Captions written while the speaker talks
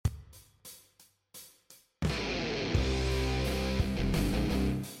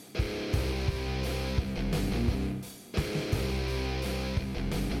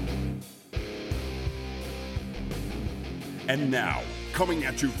And now, coming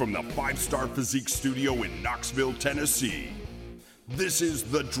at you from the 5-Star Physique Studio in Knoxville, Tennessee, this is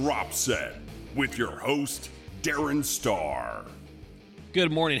The Drop Set with your host, Darren Starr.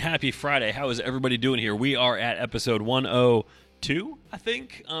 Good morning. Happy Friday. How is everybody doing here? We are at episode 102, I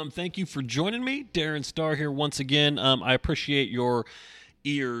think. Thank you for joining me. Darren Starr here once again. I appreciate your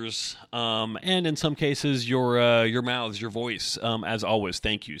ears, and in some cases your mouths, your voice, as always.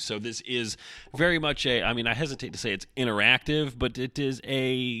 Thank you. So this is very much I hesitate to say it's interactive, but it is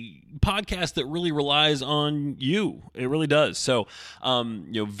a podcast that really relies on you. It really does. So, a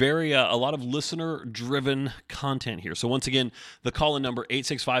lot of listener driven content here. So once again, the call-in number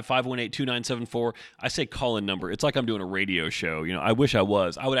 865-518-2974. I say call-in number. It's like I'm doing a radio show. I wish I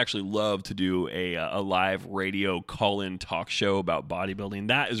was. I would actually love to do a live radio call-in talk show about bodybuilding.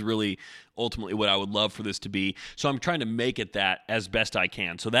 That is really ultimately what I would love for this to be. So I'm trying to make it that as best I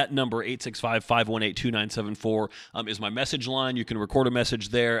can. So that number, 865-518-2974, is my message line. You can record a message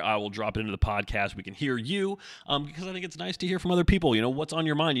there. I will drop it into the podcast. We can hear you, because I think it's nice to hear from other people. What's on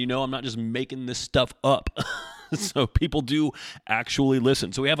your mind. I'm not just making this stuff up. So people do actually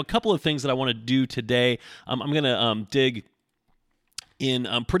listen. So we have a couple of things that I want to do today. I'm going to dig in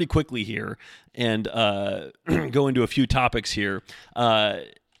pretty quickly here and go into a few topics here.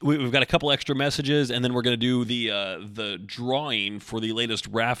 We've got a couple extra messages, and then we're going to do the drawing for the latest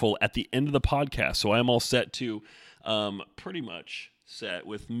raffle at the end of the podcast. So I'm all set to pretty much set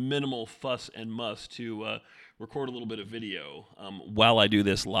with minimal fuss and muss to record a little bit of video while I do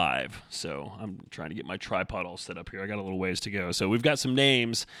this live. So I'm trying to get my tripod all set up here. I got a little ways to go. So we've got some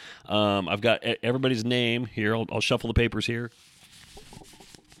names. I've got everybody's name here. I'll shuffle the papers here.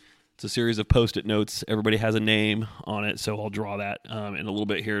 It's a series of Post-it notes. Everybody has a name on it, so I'll draw that in a little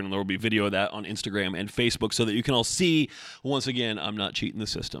bit here, and there will be video of that on Instagram and Facebook so that you can all see. Once again, I'm not cheating the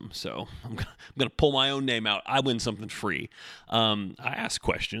system, so I'm going to pull my own name out. I win something free. I ask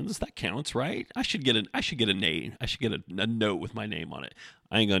questions. That counts, right? I should get a name. I should get a note with my name on it.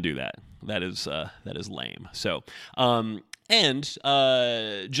 I ain't going to do that. That is lame. So, and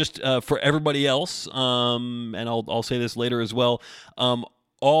just for everybody else, and I'll say this later as well,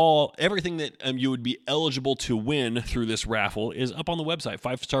 everything that you would be eligible to win through this raffle is up on the website,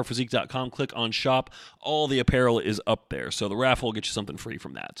 5starphysique.com. Click on shop. All the apparel is up there. So the raffle will get you something free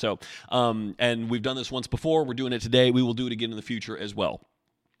from that. So, and we've done this once before. We're doing it today. We will do it again in the future as well.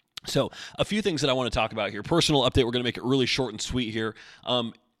 So a few things that I want to talk about here. Personal update. We're going to make it really short and sweet here.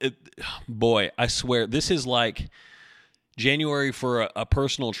 Boy, I swear, this is like January for a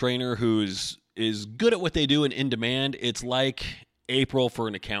personal trainer who's good at what they do and in demand. It's like April for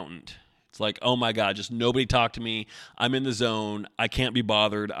an accountant. It's like, oh my God, just nobody talk to me. I'm in the zone. I can't be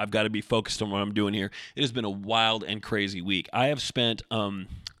bothered. I've got to be focused on what I'm doing here. It has been a wild and crazy week. I have spent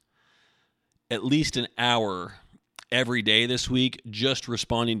at least an hour every day this week just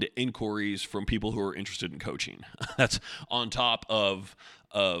responding to inquiries from people who are interested in coaching. That's on top of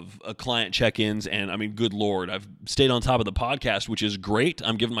client check-ins, and I mean, good Lord, I've stayed on top of the podcast, which is great.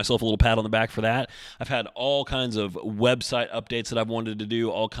 I'm giving myself a little pat on the back for that. I've had all kinds of website updates that I've wanted to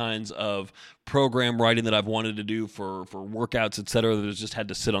do, all kinds of program writing that I've wanted to do for workouts, et cetera, that has just had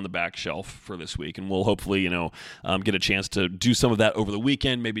to sit on the back shelf for this week, and we'll hopefully, get a chance to do some of that over the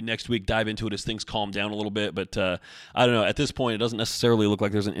weekend, maybe next week, dive into it as things calm down a little bit, but I don't know, at this point, it doesn't necessarily look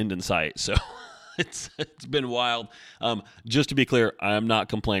like there's an end in sight, so It's been wild. Just to be clear, I am not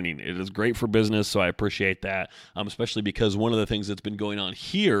complaining. It is great for business, so I appreciate that, especially because one of the things that's been going on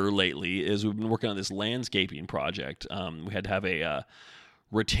here lately is we've been working on this landscaping project. We had to have a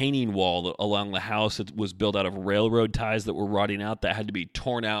retaining wall along the house that was built out of railroad ties that were rotting out that had to be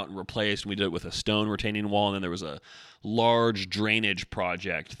torn out and replaced. And we did it with a stone retaining wall, and then there was a large drainage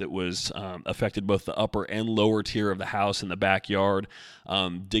project that was affected both the upper and lower tier of the house in the backyard,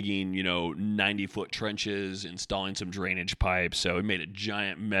 digging 90-foot trenches, installing some drainage pipes. So it made a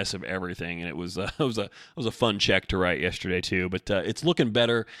giant mess of everything, and it was a fun check to write yesterday too. But it's looking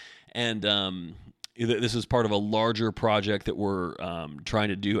better, and this is part of a larger project that we're trying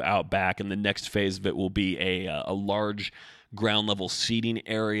to do out back, and the next phase of it will be a large ground level seating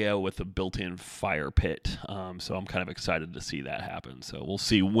area with a built-in fire pit. So I'm kind of excited to see that happen. So we'll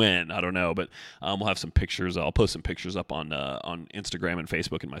see when, I don't know, but we'll have some pictures. I'll post some pictures up on Instagram and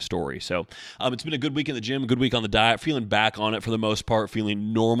Facebook in my story. So it's been a good week in the gym, a good week on the diet, feeling back on it for the most part,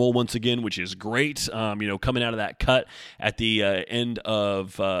 feeling normal once again, which is great. Coming out of that cut at the end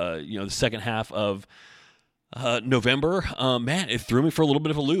of, the second half of November, man, it threw me for a little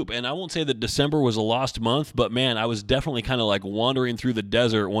bit of a loop. And I won't say that December was a lost month, but man, I was definitely kind of like wandering through the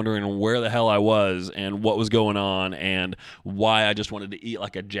desert, wondering where the hell I was and what was going on and why I just wanted to eat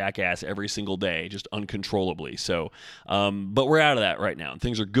like a jackass every single day, just uncontrollably. So, but we're out of that right now.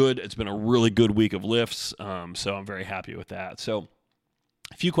 Things are good. It's been a really good week of lifts, so I'm very happy with that. So,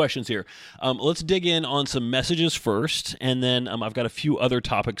 a few questions here. Let's dig in on some messages first, and then I've got a few other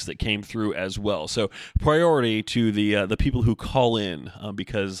topics that came through as well. So priority to the people who call in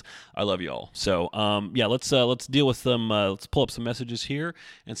because I love y'all. So yeah, let's deal with them. Let's pull up some messages here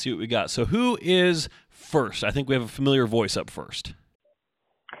and see what we got. So who is first? I think we have a familiar voice up first.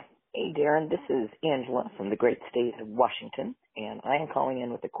 Hey, Darren, this is Angela from the great state of Washington, and I am calling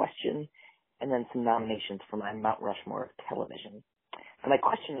in with a question and then some nominations for my Mount Rushmore of television. So my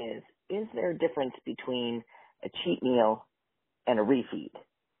question is there a difference between a cheat meal and a refeed?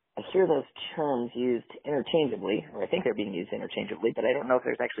 I hear those terms used interchangeably, or I think they're being used interchangeably, but I don't know if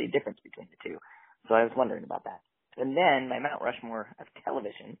there's actually a difference between the two. So I was wondering about that. And then my Mount Rushmore of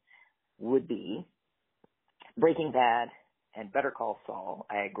television would be Breaking Bad and Better Call Saul.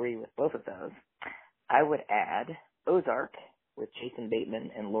 I agree with both of those. I would add Ozark with Jason Bateman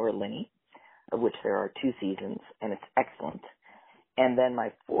and Laura Linney, of which there are 2 seasons, and it's excellent. And then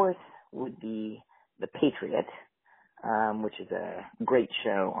my fourth would be The Patriot, which is a great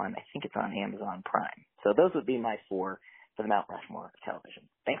show I think it's on Amazon Prime. So those would be my 4 for the Mount Rushmore of television.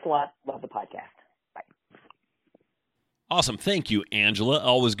 Thanks a lot. Love the podcast. Bye. Awesome. Thank you, Angela.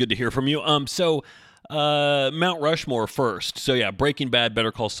 Always good to hear from you. So Mount Rushmore first. So yeah, Breaking Bad,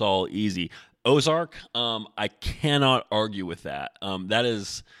 Better Call Saul, easy. Ozark, I cannot argue with that. That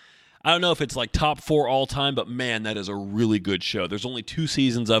is... I don't know if it's like top 4 all time, but man, that is a really good show. There's only 2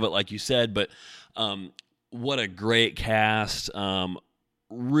 seasons of it, like you said, but what a great cast.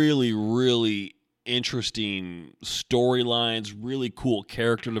 Really, really interesting storylines, really cool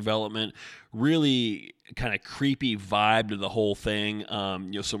character development, really kind of creepy vibe to the whole thing.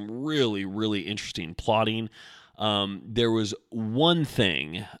 Some really, really interesting plotting. There was one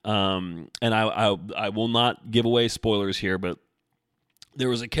thing, and I will not give away spoilers here, but there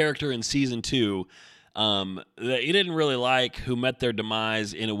was a character in season 2 that you didn't really like who met their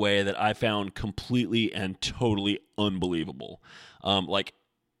demise in a way that I found completely and totally unbelievable. Like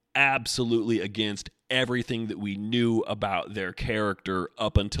absolutely against everything that we knew about their character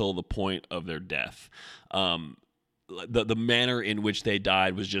up until the point of their death. The manner in which they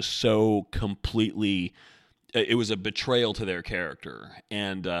died was just so completely... It was a betrayal to their character.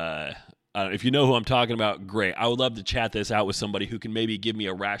 And if you know who I'm talking about, great. I would love to chat this out with somebody who can maybe give me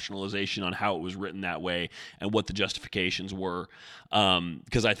a rationalization on how it was written that way and what the justifications were.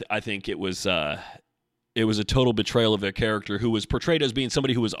 Because I think it was a total betrayal of their character, who was portrayed as being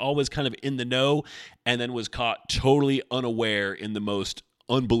somebody who was always kind of in the know and then was caught totally unaware in the most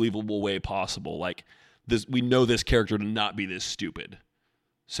unbelievable way possible. Like this, we know this character to not be this stupid.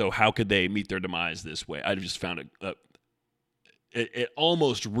 So how could they meet their demise this way? I just found it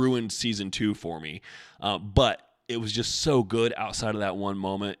almost ruined season 2 for me, but it was just so good outside of that one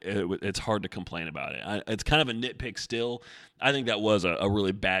moment. It's hard to complain about it. It's kind of a nitpick still. I think that was a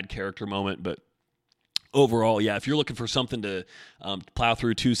really bad character moment, but overall, yeah, if you're looking for something to plow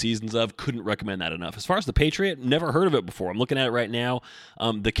through 2 seasons of, couldn't recommend that enough. As far as The Patriot, never heard of it before. I'm looking at it right now.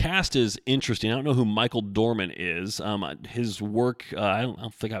 The cast is interesting. I don't know who Michael Dorman is. His work, I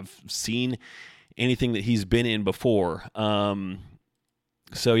don't think I've seen anything that he's been in before.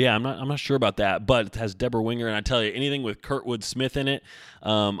 So yeah, I'm not sure about that, but it has Deborah Winger, and I tell you, anything with Kurtwood Smith in it,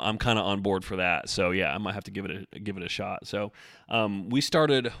 I'm kind of on board for that. So yeah, I might have to give it a shot. So we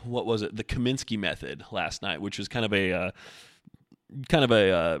started, what was it, the Kaminsky Method last night, which was kind of a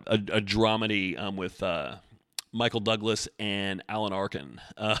dramedy with Michael Douglas and Alan Arkin.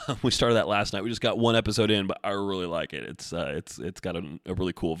 We started that last night. We just got 1 episode in, but I really like it. It's got a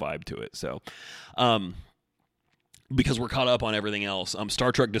really cool vibe to it. So. Because we're caught up on everything else.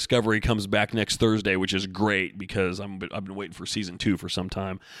 Star Trek Discovery comes back next Thursday, which is great because I've been waiting for season 2 for some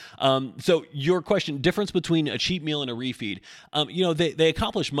time. So your question, difference between a cheat meal and a refeed. They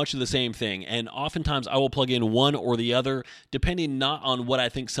accomplish much of the same thing, and oftentimes I will plug in one or the other, depending not on what I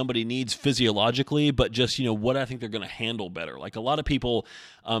think somebody needs physiologically, but just what I think they're going to handle better. Like a lot of people,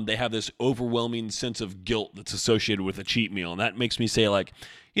 they have this overwhelming sense of guilt that's associated with a cheat meal, and that makes me say, like,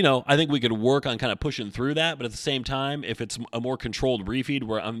 I think we could work on kind of pushing through that, but at the same time, if it's a more controlled refeed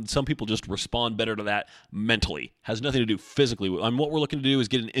where some people just respond better to that mentally, has nothing to do physically. What we're looking to do is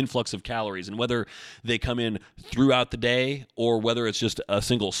get an influx of calories, and whether they come in throughout the day or whether it's just a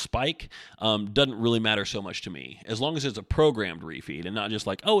single spike, doesn't really matter so much to me. As long as it's a programmed refeed and not just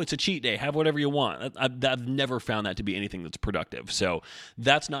like, oh, it's a cheat day, have whatever you want. I've never found that to be anything that's productive. So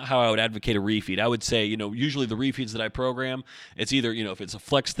that's not how I would advocate a refeed. I would say, usually the refeeds that I program, it's either, if it's a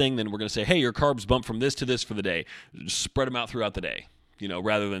flex thing, then we're going to say, hey, your carbs bump from this to this for the day. Just spread them out throughout the day,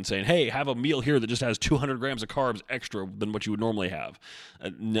 rather than saying, hey, have a meal here that just has 200 grams of carbs extra than what you would normally have.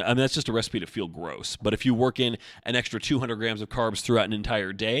 That's just a recipe to feel gross. But if you work in an extra 200 grams of carbs throughout an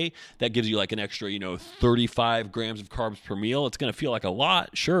entire day, that gives you like an extra, 35 grams of carbs per meal. It's going to feel like a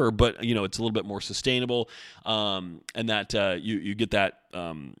lot, sure, but, it's a little bit more sustainable, and that you get that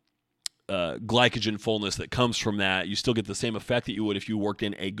glycogen fullness that comes from that. You still get the same effect that you would if you worked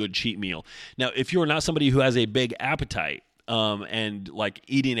in a good cheat meal. Now, if you're not somebody who has a big appetite, and like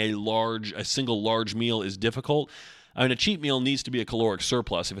eating a single large meal is difficult, a cheat meal needs to be a caloric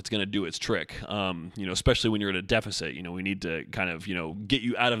surplus if it's going to do its trick. Especially when you're at a deficit. We need to kind of, get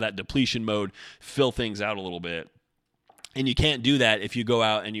you out of that depletion mode, fill things out a little bit. And you can't do that if you go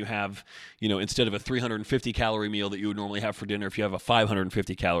out and you have, instead of a 350 calorie meal that you would normally have for dinner, if you have a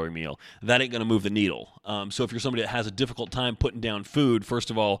 550 calorie meal, that ain't going to move the needle. So if you're somebody that has a difficult time putting down food, first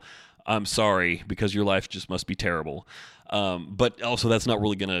of all, I'm sorry, because your life just must be terrible. But also that's not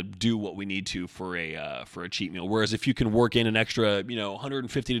really going to do what we need to for a cheat meal. Whereas if you can work in an extra,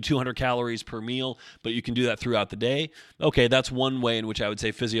 150 to 200 calories per meal, but you can do that throughout the day, okay, that's one way in which I would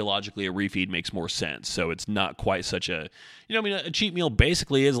say physiologically a refeed makes more sense. So it's not quite such a, a cheat meal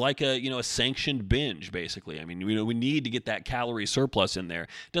basically is like a sanctioned binge, basically. We need to get that calorie surplus in there.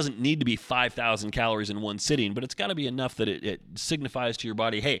 It doesn't need to be 5,000 calories in one sitting, but it's got to be enough that it signifies to your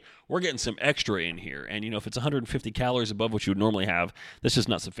body, hey, we're getting some extra in here. And, if it's 150 calories above what you would normally have, that's just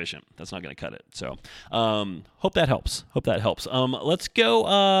not sufficient. That's not going to cut it. So hope that helps. Let's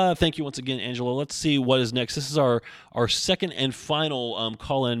go. Thank you once again, Angela. Let's see what is next. This is our second and final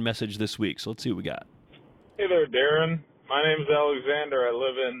call-in message this week. So let's see what we got. Hey there, Darren. My name is Alexander. I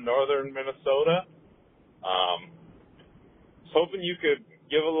live in northern Minnesota. Was hoping you could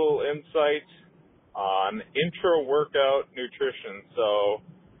give a little insight on intra-workout nutrition. So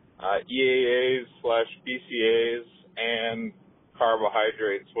EAAs/BCAAs and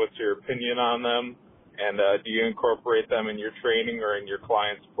carbohydrates. What's your opinion on them? And do you incorporate them in your training or in your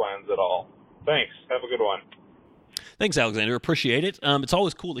clients' plans at all? Thanks. Have a good one. Thanks, Alexander. Appreciate it. It's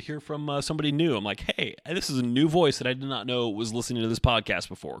always cool to hear from somebody new. I'm like, hey, this is a new voice that I did not know was listening to this podcast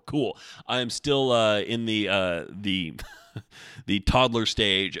before. Cool. I am still in the the toddler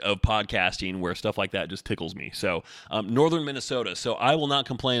stage of podcasting where stuff like that just tickles me. So northern Minnesota. So I will not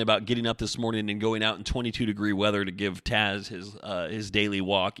complain about getting up this morning and going out in 22-degree weather to give Taz his daily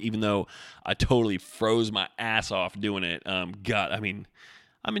walk, even though I totally froze my ass off doing it. God, I'm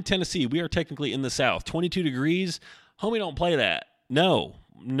in Tennessee. We are technically in the South. 22 degrees. Homie, don't play that. No.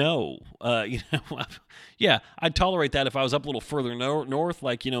 Yeah, I'd tolerate that if I was up a little further north,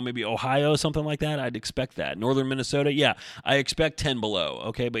 like, maybe Ohio, something like that. I'd expect that. Northern Minnesota, yeah, I expect 10 below,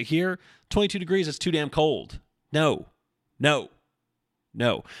 okay? But here, 22 degrees, it's too damn cold. No.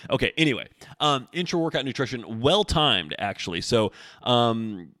 Okay, anyway, intra-workout nutrition, well-timed, actually. So,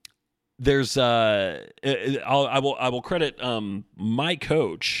 there's I will credit my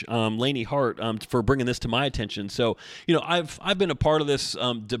coach Laney Hart for bringing this to my attention. So I've been a part of this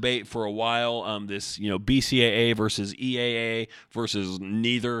debate for a while. This BCAA versus EAA versus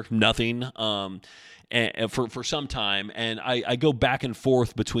nothing. And for some time, and I go back and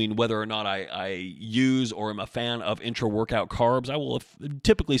forth between whether or not I use or am a fan of intra-workout carbs. I will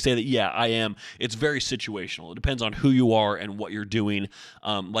typically say that, yeah, I am. It's very situational. It depends on who you are and what you're doing.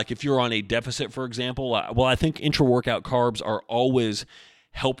 Like if you're on a deficit, for example, I think intra-workout carbs are always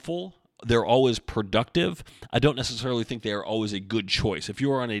helpful. They're always productive. I don't necessarily think they are always a good choice. If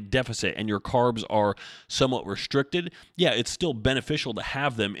you are on a deficit and your carbs are somewhat restricted, yeah, it's still beneficial to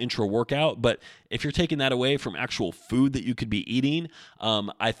have them intra-workout. But if you're taking that away from actual food that you could be eating,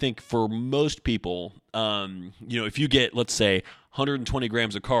 I think for most people, if you get, let's say, 120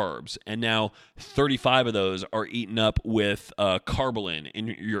 grams of carbs, and now 35 of those are eaten up with carbolin in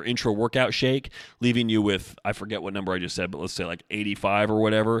your intra-workout shake, leaving you with, I forget what number I just said, but let's say like 85 or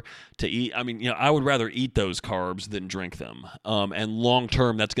whatever to eat. I would rather eat those carbs than drink them. And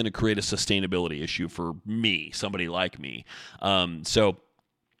long-term, that's going to create a sustainability issue for me, somebody like me. So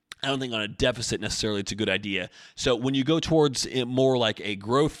I don't think on a deficit necessarily it's a good idea. So when you go towards it more like a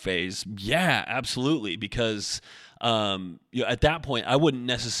growth phase, yeah, absolutely, because at that point, I wouldn't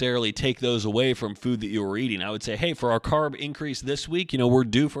necessarily take those away from food that you were eating. I would say, hey, for our carb increase this week, we're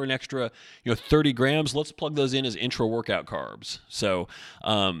due for an extra, 30 grams. Let's plug those in as intra-workout carbs. So,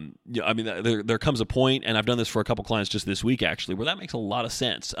 there comes a point, and I've done this for a couple clients just this week, actually, where that makes a lot of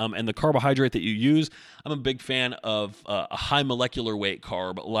sense. And the carbohydrate that you use, I'm a big fan of a high molecular weight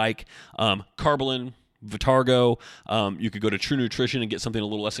carb like Carbolin, Vitargo. You could go to True Nutrition and get something a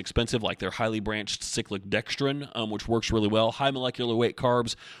little less expensive, like their highly branched cyclic dextrin, which works really well. High molecular weight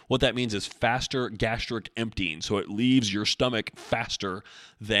carbs, what that means is faster gastric emptying. So it leaves your stomach faster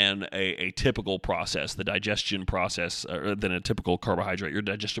than a typical process, the digestion process, than a typical carbohydrate. Your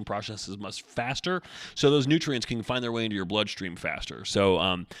digestion process is much faster, so those nutrients can find their way into your bloodstream faster.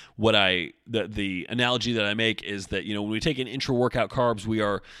 So the analogy that I make is that, when we take in intra-workout carbs, we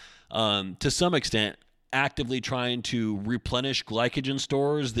are, to some extent, actively trying to replenish glycogen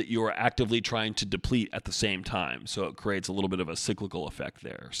stores that you are actively trying to deplete at the same time. So it creates a little bit of a cyclical effect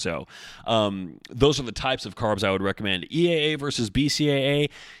there. So those are the types of carbs I would recommend. EAA versus BCAA,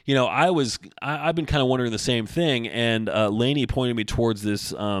 I've been kind of wondering the same thing, and Laney pointed me towards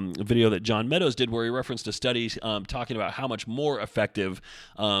this video that John Meadows did where he referenced a study talking about how much more effective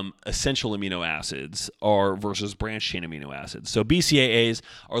essential amino acids are versus branched chain amino acids. So BCAAs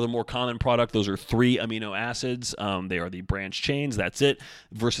are the more common product. Those are 3 amino acids. They are the branched chains. That's it.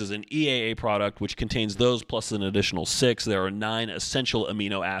 Versus an EAA product, which contains those plus an additional 6. There are 9 essential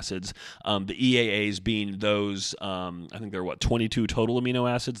amino acids. The EAAs being those, I think there are 22 total amino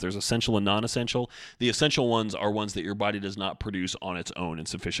acids. There's essential and non-essential. The essential ones are ones that your body does not produce on its own in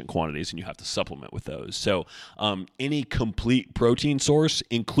sufficient quantities, and you have to supplement with those. So any complete protein source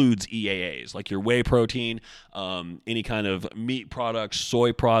includes EAAs, like your whey protein, any kind of meat product,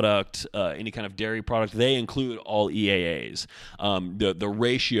 soy product, any kind of dairy product. They include all EAAs. The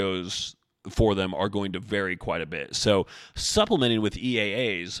ratios for them are going to vary quite a bit. So supplementing with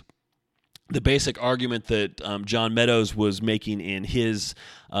EAAs, the basic argument that John Meadows was making in his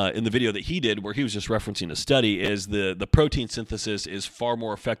in the video that he did, where he was just referencing a study, is the protein synthesis is far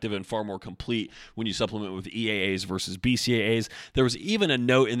more effective and far more complete when you supplement with EAAs versus BCAAs. There was even a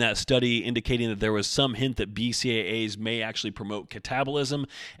note in that study indicating that there was some hint that BCAAs may actually promote catabolism,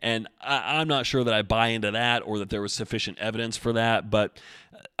 and I'm not sure that I buy into that or that there was sufficient evidence for that, but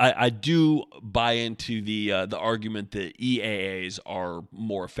I do buy into the argument that EAAs are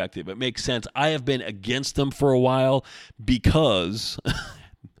more effective. It makes sense. I have been against them for a while because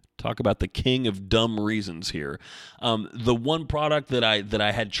talk about the king of dumb reasons here. The one product that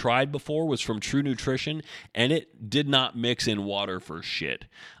I had tried before was from True Nutrition, and it did not mix in water for shit.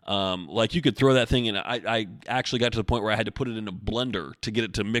 Like you could throw that thing in. I actually got to the point where I had to put it in a blender to get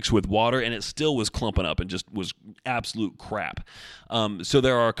it to mix with water, and it still was clumping up and just was absolute crap. So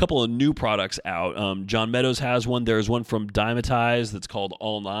there are a couple of new products out. John Meadows has one. There's one from Dymatize that's called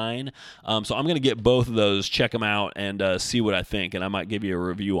All 9. So I'm going to get both of those, check them out, and see what I think, and I might give you a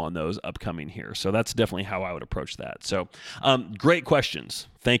review on those upcoming here. So that's definitely how I would approach that. So great questions.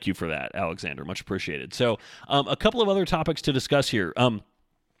 Thank you for that, Alexander. Much appreciated. So a couple of other topics to discuss here.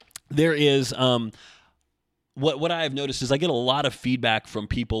 There is what I have noticed is I get a lot of feedback from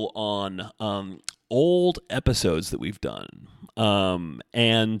people on old episodes that we've done,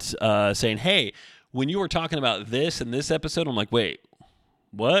 and saying, "Hey, when you were talking about this in this episode," I'm like, "Wait,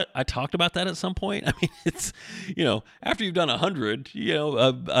 what? I talked about that at some point?" I mean, it's, after you've done 100,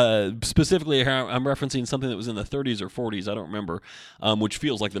 specifically here I'm referencing something that was in the 30s or 40s, I don't remember, which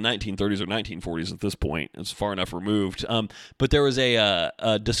feels like the 1930s or 1940s at this point. It's far enough removed. But there was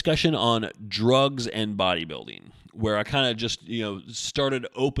a discussion on drugs and bodybuilding, where I kind of just, started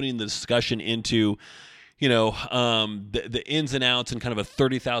opening the discussion into, the ins and outs and kind of a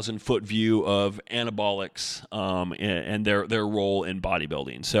 30,000-foot view of anabolics and their role in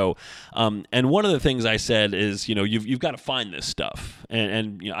bodybuilding. So, and one of the things I said is, you've got to find this stuff.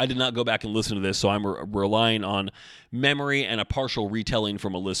 And I did not go back and listen to this, so I'm relying on memory and a partial retelling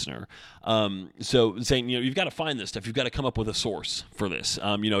from a listener. So saying, you've got to find this stuff. You've got to come up with a source for this.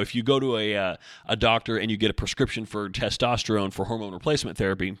 If you go to a doctor and you get a prescription for testosterone for hormone replacement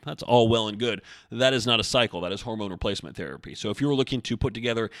therapy, that's all well and good. That is not a cycle. That is hormone replacement therapy. So if you were looking to put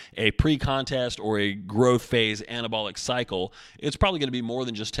together a pre-contest or a growth phase anabolic cycle, it's probably going to be more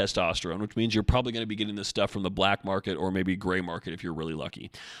than just testosterone, which means you're probably going to be getting this stuff from the black market or maybe gray market if you're really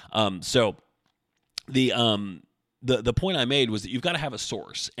lucky. So the point I made was that you've got to have a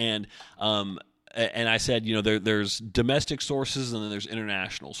source, and and I said, there's domestic sources and then there's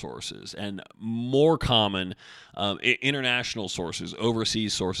international sources, and more common, international sources,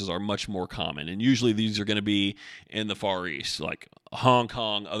 overseas sources are much more common, and usually these are going to be in the Far East, like Hong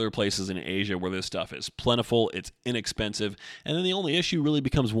Kong, other places in Asia where this stuff is plentiful, it's inexpensive, and then the only issue really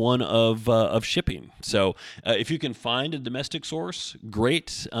becomes one of shipping. So if you can find a domestic source,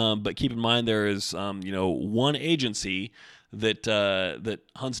 great, but keep in mind there is one agency that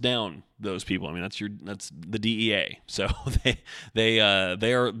hunts down those people. I mean, that's the DEA. So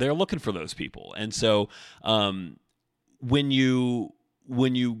they're looking for those people, and so when you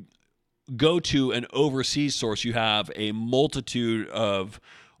go to an overseas source, you have a multitude of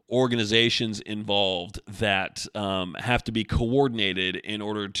organizations involved that have to be coordinated in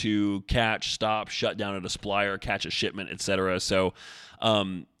order to catch, stop, shut down a supplier, catch a shipment, etc. So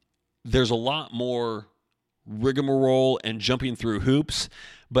there's a lot more rigmarole and jumping through hoops,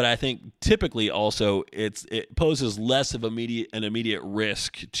 but I think typically also it poses less of an immediate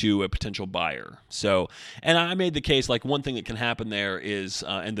risk to a potential buyer. So, and I made the case, like, one thing that can happen there is,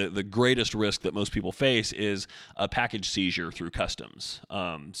 and the greatest risk that most people face is a package seizure through customs.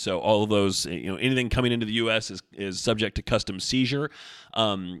 So all of those, anything coming into the U.S. is subject to customs seizure.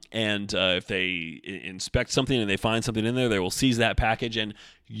 And if they inspect something and they find something in there, they will seize that package, and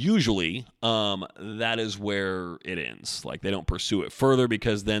usually that is where it ends. Like, they don't pursue it further,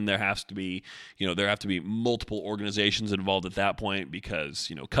 because then there have to be multiple organizations involved at that point,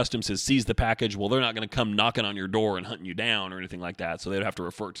 because customs has seized the package. Well, they're not going to come knocking on your door and hunting you down or anything like that, so they'd have to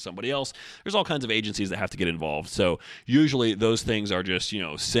refer it to somebody else. There's all kinds of agencies that have to get involved. So usually those things are just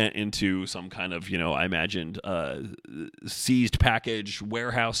sent into some kind of I imagined seized package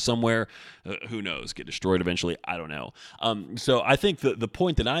warehouse somewhere. Who knows? Get destroyed eventually. I don't know. So I think the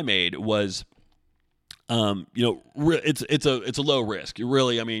point that I made was, it's a low risk.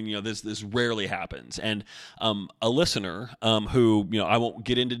 Really, I mean, this rarely happens. And a listener who, I won't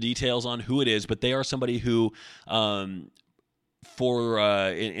get into details on who it is, but they are somebody who, in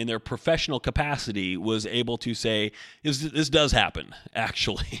their professional capacity, was able to say this does happen,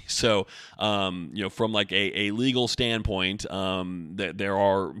 actually. So from like a legal standpoint, that there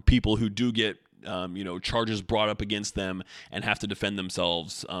are people who do get charges brought up against them and have to defend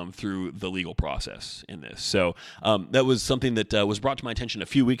themselves through the legal process in this. So that was something that was brought to my attention a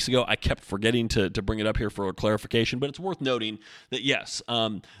few weeks ago. I kept forgetting to bring it up here for a clarification, but it's worth noting that yes,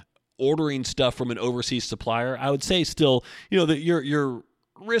 ordering stuff from an overseas supplier, I would say still, that your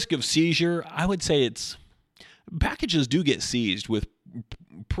risk of seizure, I would say packages do get seized with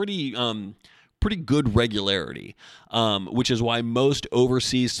pretty good regularity, which is why most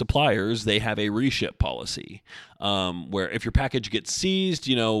overseas suppliers, they have a reship policy, where if your package gets seized,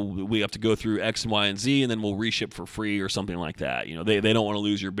 we have to go through X and Y and Z, and then we'll reship for free or something like that. They don't want to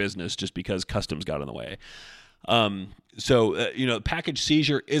lose your business just because customs got in the way. Package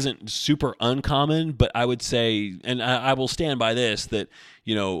seizure isn't super uncommon, but I would say, and I will stand by this, that,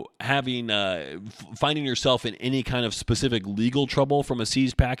 having, finding yourself in any kind of specific legal trouble from a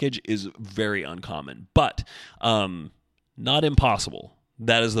seized package is very uncommon, but, not impossible.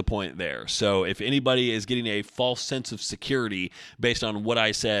 That is the point there. So if anybody is getting a false sense of security based on what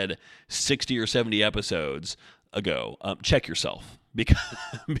I said 60 or 70 episodes ago, check yourself.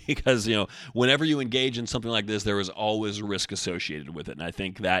 Because whenever you engage in something like this, there is always risk associated with it, and I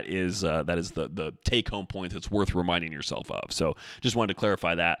think that is the take-home point that's worth reminding yourself of. So just wanted to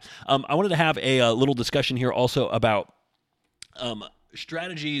clarify that. I wanted to have a little discussion here also about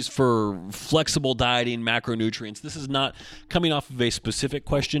strategies for flexible dieting, macronutrients. This is not coming off of a specific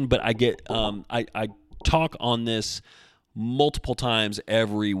question, but I get I talk on this multiple times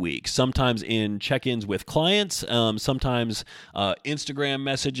every week, sometimes in check-ins with clients, sometimes Instagram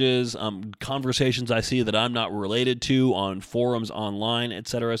messages, conversations I see that I'm not related to on forums online,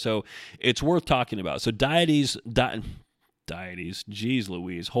 etc. So it's worth talking about. So dieties, geez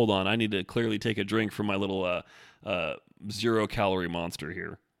Louise, hold on, I need to clearly take a drink from my little 0-calorie monster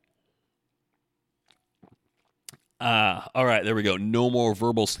here. All right, there we go. No more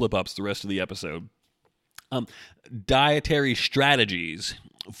verbal slip-ups the rest of the episode. Dietary strategies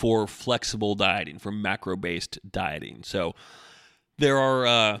for flexible dieting, for macro-based dieting. So there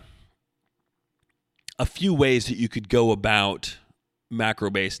are a few ways that you could go about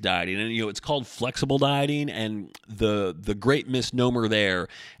macro-based dieting, and it's called flexible dieting. And the great misnomer there,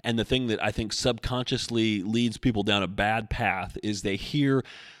 and the thing that I think subconsciously leads people down a bad path, is they hear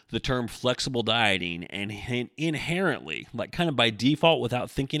the term flexible dieting and inherently, like kind of by default,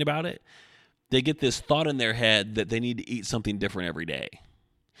 without thinking about it, they get this thought in their head that they need to eat something different every day.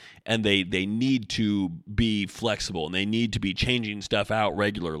 and they need to be flexible, and they need to be changing stuff out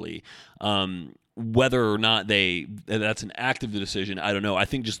regularly. Whether or not that's an active decision, I don't know. I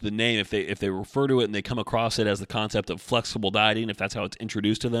think just the name, if they refer to it and they come across it as the concept of flexible dieting, if that's how it's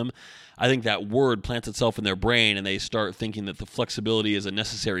introduced to them, I think that word plants itself in their brain and they start thinking that the flexibility is a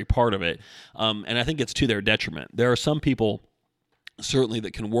necessary part of it. And I think it's to their detriment. There are some people certainly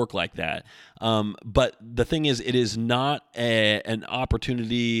that can work like that. But the thing is, it is not an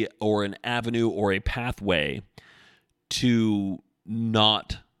opportunity or an avenue or a pathway to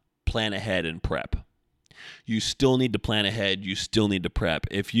not plan ahead and prep. You still need to plan ahead. You still need to prep.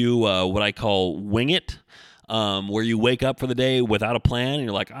 If you, what I call wing it, where you wake up for the day without a plan and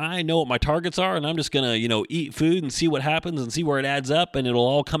you're like, I know what my targets are and I'm just going to, eat food and see what happens and see where it adds up and it'll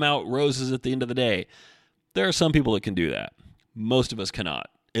all come out roses at the end of the day. There are some people that can do that. Most of us cannot,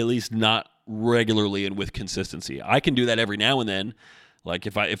 at least not regularly and with consistency. I can do that every now and then. Like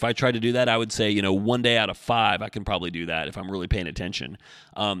if I tried to do that, I would say, 1 day out of 5, I can probably do that if I'm really paying attention.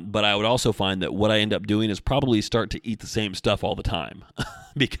 But I would also find that what I end up doing is probably start to eat the same stuff all the time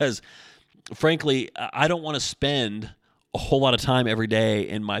because frankly, I don't want to spend a whole lot of time every day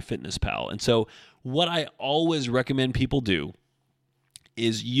in MyFitnessPal. And so what I always recommend people do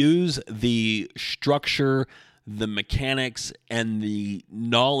is use the structure, the mechanics, and the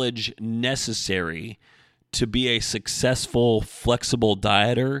knowledge necessary to be a successful, flexible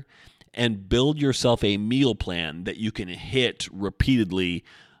dieter and build yourself a meal plan that you can hit repeatedly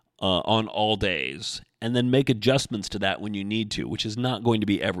on all days, and then make adjustments to that when you need to, which is not going to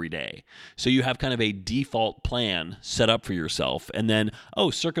be every day. So you have kind of a default plan set up for yourself, and then,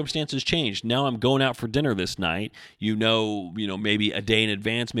 circumstances changed. Now I'm going out for dinner this night. Maybe a day in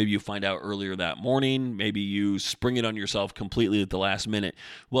advance. Maybe you find out earlier that morning. Maybe you spring it on yourself completely at the last minute.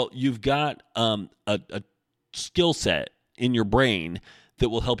 Well, you've got a skill set in your brain that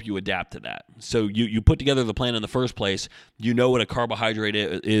will help you adapt to that. So you put together the plan in the first place. You know what a carbohydrate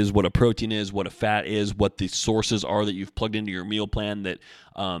is, what a protein is, what a fat is, what the sources are that you've plugged into your meal plan that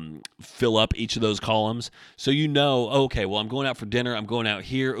fill up each of those columns. So okay, well, I'm going out for dinner. I'm going out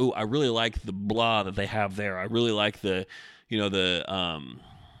here. Ooh, I really like the blah that they have there. I really like the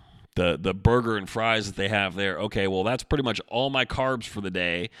burger and fries that they have there. Okay, well, that's pretty much all my carbs for the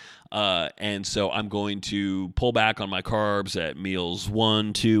day. And so I'm going to pull back on my carbs at meals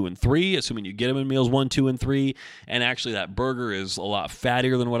 1, 2, and 3, assuming you get them in meals 1, 2, and 3. And actually that burger is a lot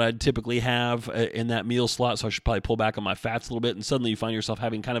fattier than what I'd typically have in that meal slot. So I should probably pull back on my fats a little bit. And suddenly you find yourself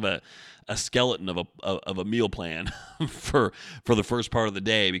having kind of a skeleton of a meal plan for the first part of the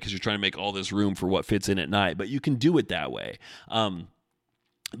day because you're trying to make all this room for what fits in at night. But you can do it that way.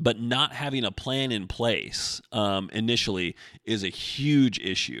 But not having a plan in place initially is a huge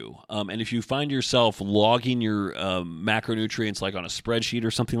issue. And if you find yourself logging your macronutrients like on a spreadsheet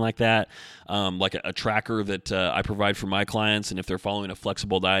or something like that, like a tracker that I provide for my clients, and if they're following a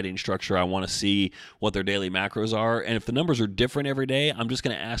flexible dieting structure, I want to see what their daily macros are. And if the numbers are different every day, I'm just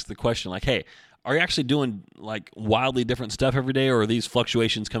going to ask the question like, hey, are you actually doing like wildly different stuff every day, or are these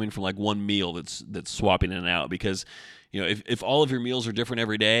fluctuations coming from like one meal that's swapping in and out? Because if all of your meals are different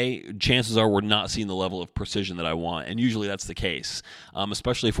every day, chances are we're not seeing the level of precision that I want, and usually that's the case.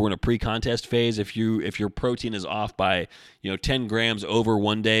 Especially if we're in a pre-contest phase, if your protein is off by 10 grams over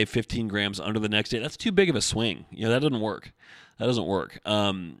one day, 15 grams under the next day, that's too big of a swing. That doesn't work.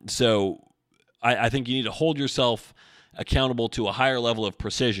 So I think you need to hold yourself accountable to a higher level of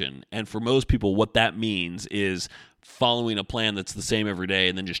precision, and for most people, what that means is following a plan that's the same every day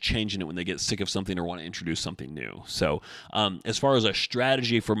and then just changing it when they get sick of something or want to introduce something new. So as far as a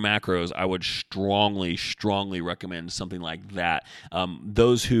strategy for macros, I would strongly, strongly recommend something like that.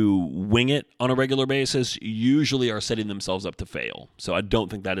 Those who wing it on a regular basis usually are setting themselves up to fail. So I don't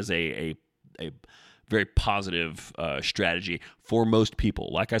think that is a very positive strategy for most people.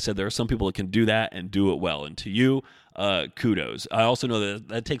 Like I said, there are some people that can do that and do it well. And to you, kudos. I also know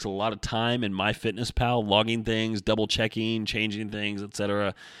that takes a lot of time in MyFitnessPal, logging things, double checking, changing things,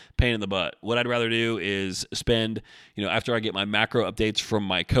 etc. Pain in the butt. What I'd rather do is spend, after I get my macro updates from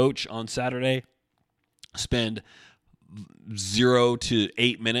my coach on Saturday, spend 0 to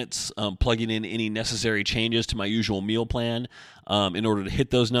 8 minutes plugging in any necessary changes to my usual meal plan in order to hit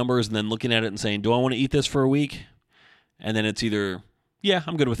those numbers, and then looking at it and saying, do I want to eat this for a week? And then it's either yeah,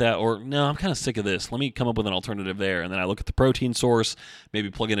 I'm good with that. Or, no, I'm kind of sick of this. Let me come up with an alternative there. And then I look at the protein source, maybe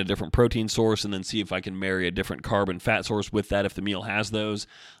plug in a different protein source, and then see if I can marry a different carb and fat source with that if the meal has those,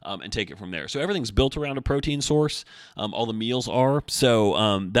 and take it from there. So everything's built around a protein source. All the meals are.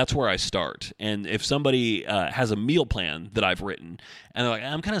 So that's where I start. And if somebody has a meal plan that I've written, and they're like,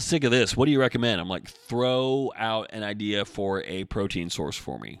 I'm kind of sick of this, what do you recommend? I'm like, throw out an idea for a protein source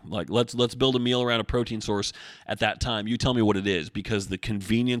for me. Like, let's build a meal around a protein source at that time. You tell me what it is, because the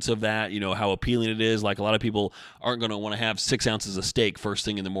convenience of that, how appealing it is. Like, a lot of people aren't going to want to have 6 ounces of steak first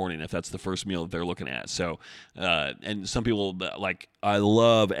thing in the morning if that's the first meal that they're looking at. So, and some people, like, I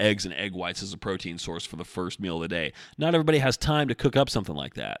love eggs and egg whites as a protein source for the first meal of the day. Not everybody has time to cook up something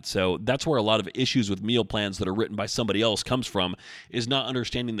like that. So that's where a lot of issues with meal plans that are written by somebody else comes from, is not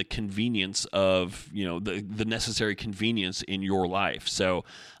understanding the convenience of, the necessary convenience in your life. So,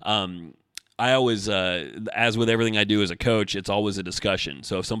 I always, as with everything I do as a coach, it's always a discussion.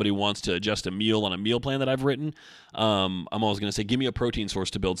 So if somebody wants to adjust a meal on a meal plan that I've written, I'm always going to say, give me a protein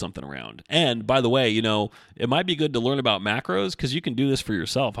source to build something around. And by the way, it might be good to learn about macros, because you can do this for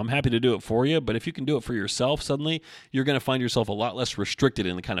yourself. I'm happy to do it for you, but if you can do it for yourself, suddenly you're going to find yourself a lot less restricted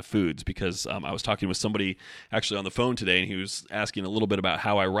in the kind of foods, because I was talking with somebody actually on the phone today, and he was asking a little bit about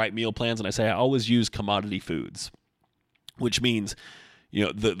how I write meal plans, and I say I always use commodity foods, which means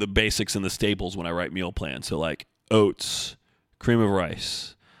the basics and the staples when I write meal plans. So like oats, cream of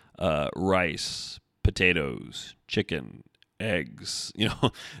rice, rice, potatoes, chicken, eggs,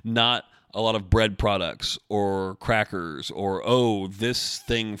 not a lot of bread products or crackers or, this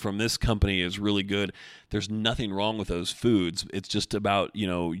thing from this company is really good. There's nothing wrong with those foods. It's just about,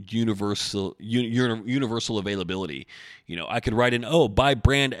 universal availability. I could write in, buy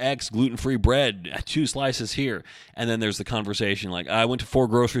brand X gluten-free bread, 2 slices here. And then there's the conversation like, I went to 4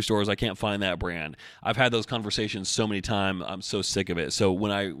 grocery stores, I can't find that brand. I've had those conversations so many times, I'm so sick of it. So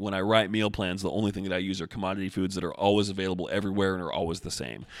when I write meal plans, the only thing that I use are commodity foods that are always available everywhere and are always the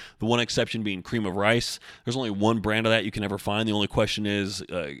same. The one exception being cream of rice. There's only one brand of that you can ever find. The only question is,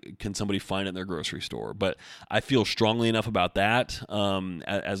 can somebody find it in their grocery store? But I feel strongly enough about that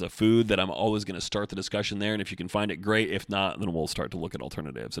as a food that I'm always going to start the discussion there. And if you can find it, great. If not, then we'll start to look at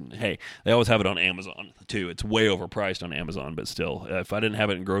alternatives. And hey, they always have it on Amazon too. It's way overpriced on Amazon, but still, if I didn't have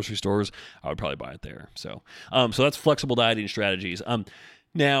it in grocery stores, I would probably buy it there. So that's flexible dieting strategies.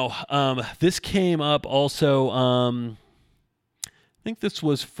 Now, this came up also. I think this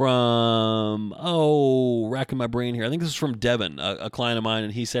was from, racking my brain here. I think this is from Devin, a client of mine,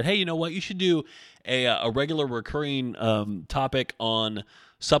 and he said, hey, you know what? You should do a regular recurring topic on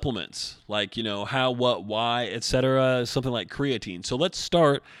supplements, like, how, what, why, etc., something like creatine. So let's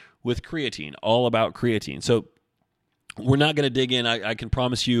start with creatine, all about creatine. So we're not going to dig in. I can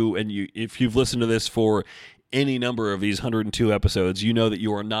promise you, and if you've listened to this for any number of these 102 episodes, you know that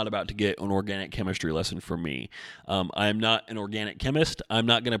you are not about to get an organic chemistry lesson from me. I am not an organic chemist. I'm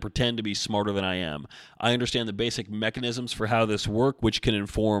not going to pretend to be smarter than I am. I understand the basic mechanisms for how this works, which can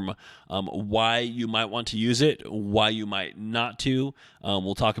inform why you might want to use it, why you might not to.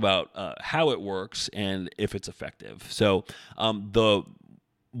 We'll talk about how it works and if it's effective. So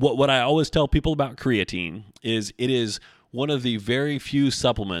what I always tell people about creatine is it is one of the very few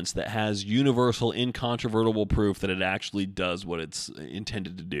supplements that has universal, incontrovertible proof that it actually does what it's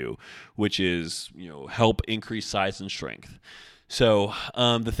intended to do, which is, help increase size and strength. So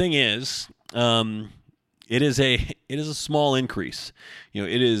the thing is, it is a small increase.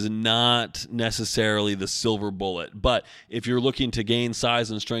 It is not necessarily the silver bullet. But if you're looking to gain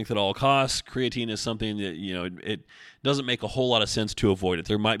size and strength at all costs, creatine is something that it doesn't make a whole lot of sense to avoid it.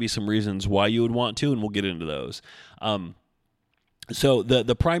 There might be some reasons why you would want to, and we'll get into those. So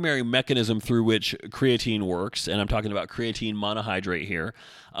the primary mechanism through which creatine works, and I'm talking about creatine monohydrate here,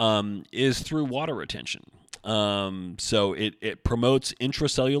 is through water retention. So it promotes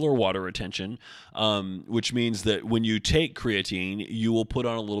intracellular water retention, which means that when you take creatine, you will put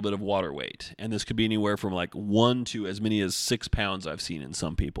on a little bit of water weight. And this could be anywhere from like 1 to as many as 6 pounds I've seen in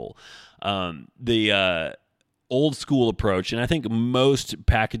some people. The old school approach, and I think most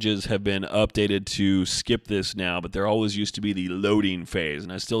packages have been updated to skip this now, but there always used to be the loading phase.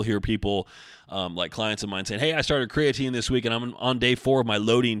 And I still hear people, like clients of mine saying, hey, I started creatine this week and I'm on day 4 of my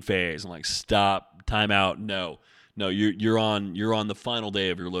loading phase. I'm like, stop, time out. No, you're on the final day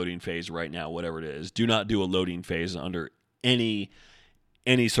of your loading phase right now, whatever it is. Do not do a loading phase under any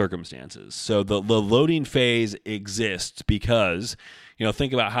circumstances. So the loading phase exists because,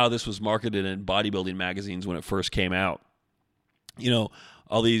 think about how this was marketed in bodybuilding magazines when it first came out.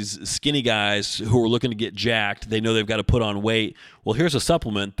 all these skinny guys who are looking to get jacked. They know they've got to put on weight. Well, here's a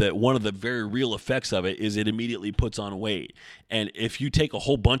supplement that one of the very real effects of it is it immediately puts on weight. And if you take a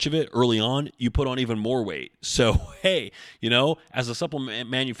whole bunch of it early on, you put on even more weight. So, hey, as a supplement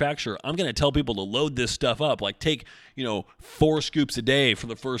manufacturer, I'm going to tell people to load this stuff up. Like take, 4 scoops a day for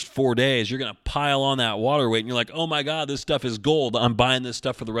the first 4 days. You're going to pile on that water weight and you're like, oh my God, this stuff is gold. I'm buying this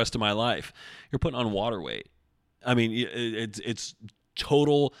stuff for the rest of my life. You're putting on water weight. I mean, it's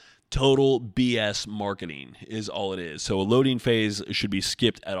total BS marketing is all it is. So a loading phase should be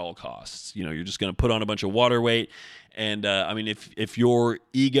skipped at all costs. You're just going to put on a bunch of water weight. And if your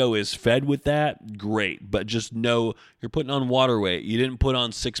ego is fed with that, great. But just know you're putting on water weight. You didn't put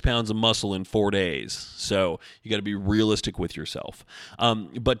on 6 pounds of muscle in 4 days. So you got to be realistic with yourself.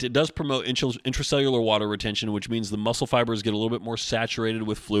 But it does promote intracellular water retention, which means the muscle fibers get a little bit more saturated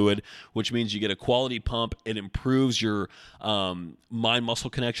with fluid, which means you get a quality pump. It improves your mind-muscle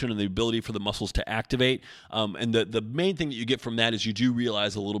connection and the ability for the muscles to activate. And the main thing that you get from that is you do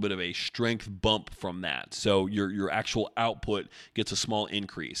realize a little bit of a strength bump from that. So your actual output gets a small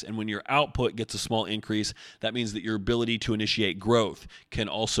increase. And when your output gets a small increase, that means that your ability to initiate growth can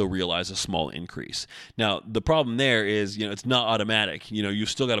also realize a small increase. Now, the problem there is, it's not automatic. You've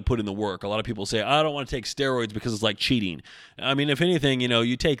still got to put in the work. A lot of people say, I don't want to take steroids because it's like cheating. I mean, if anything,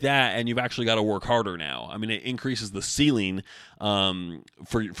 you take that and you've actually got to work harder now. I mean, it increases the ceiling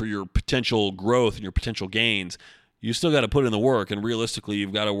for your potential growth and your potential gains. You still got to put in the work, and realistically,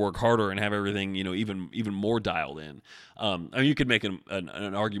 you've got to work harder and have everything, even more dialed in. I mean, you could make an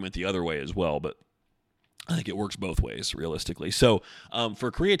argument the other way as well, but I think it works both ways, realistically. So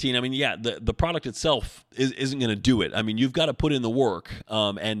for creatine, I mean, yeah, the product itself isn't going to do it. I mean, you've got to put in the work,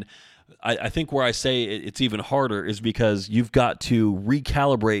 and I think where I say it's even harder is because you've got to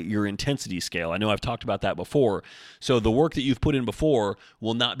recalibrate your intensity scale. I know I've talked about that before. So the work that you've put in before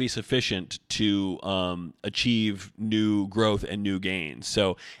will not be sufficient to achieve new growth and new gains.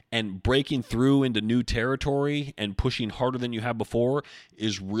 So, and breaking through into new territory and pushing harder than you have before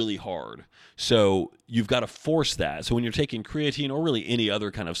is really hard. So you've got to force that. So when you're taking creatine or really any other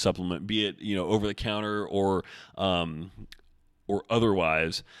kind of supplement, be it over the counter or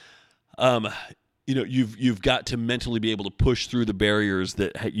otherwise, you've got to mentally be able to push through the barriers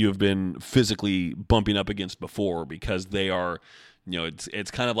that you have been physically bumping up against before, because they are,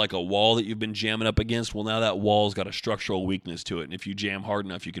 it's kind of like a wall that you've been jamming up against. Well, now that wall's got a structural weakness to it, and if you jam hard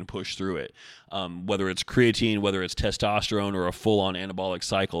enough, you can push through it. Whether it's creatine, whether it's testosterone, or a full-on anabolic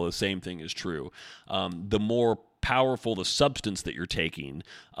cycle, the same thing is true. The more powerful the substance that you're taking,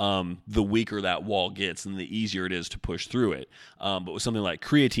 the weaker that wall gets and the easier it is to push through it. But with something like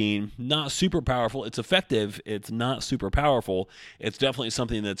creatine, not super powerful. It's effective. It's not super powerful. It's definitely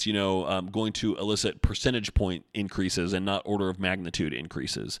something that's, going to elicit percentage point increases and not order of magnitude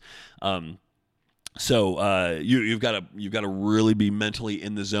increases. So you've got to really be mentally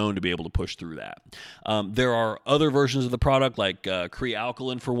in the zone to be able to push through that. There are other versions of the product, like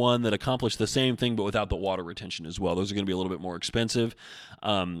Crealkaline for one, that accomplish the same thing but without the water retention as well. Those are going to be a little bit more expensive.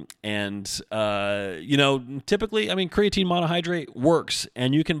 Typically, I mean, creatine monohydrate works,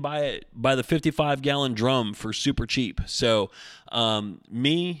 and you can buy it by the 55-gallon drum for super cheap. So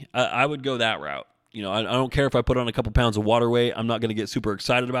I would go that route. I don't care if I put on a couple pounds of water weight. I'm not going to get super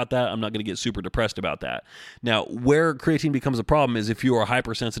excited about that. I'm not going to get super depressed about that. Now, where creatine becomes a problem is if you are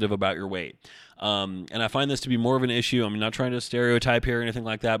hypersensitive about your weight. And I find this to be more of an issue. I'm not trying to stereotype here or anything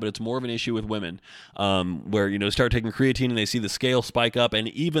like that, but it's more of an issue with women, where, start taking creatine and they see the scale spike up. And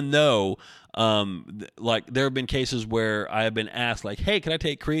even though, there have been cases where I have been asked, like, hey, can I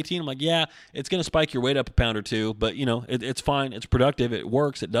take creatine? I'm like, yeah, it's going to spike your weight up a pound or two, but it's fine. It's productive. It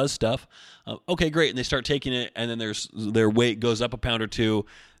works. It does stuff. Okay, great. And they start taking it, and then their weight goes up a pound or two.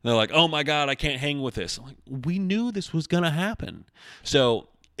 And they're like, oh my God, I can't hang with this. I'm like, we knew this was going to happen. So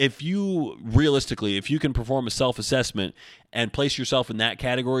if you can perform a self-assessment and place yourself in that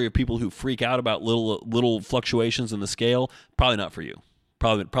category of people who freak out about little fluctuations in the scale, probably not for you.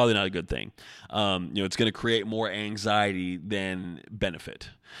 Probably not a good thing. It's going to create more anxiety than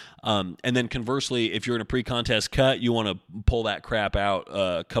benefit. And then conversely, if you're in a pre-contest cut, you want to pull that crap out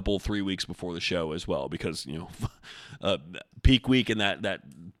a couple 3 weeks before the show as well, because peak week and that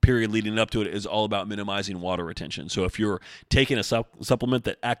period leading up to it is all about minimizing water retention. So if you're taking a supplement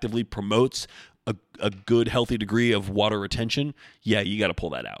that actively promotes a good, healthy degree of water retention, yeah, you got to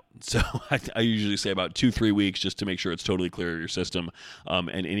pull that out. So I usually say about 2-3 weeks just to make sure it's totally clear of your system,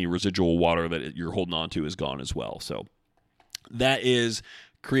 and any residual water that you're holding on to is gone as well. So that is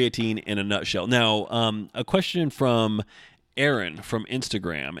creatine in a nutshell. Now, a question from Aaron from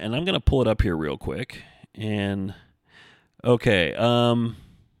Instagram, and I'm going to pull it up here real quick. And okay,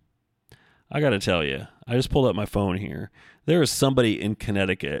 I got to tell you, I just pulled up my phone here. There is somebody in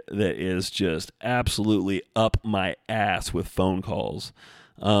Connecticut that is just absolutely up my ass with phone calls.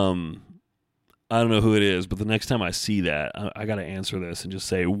 I don't know who it is, but the next time I see that, I got to answer this and just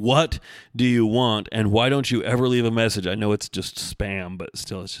say, what do you want? And why don't you ever leave a message? I know it's just spam, but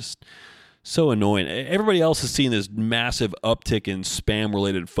still, it's just so annoying. Everybody else has seen this massive uptick in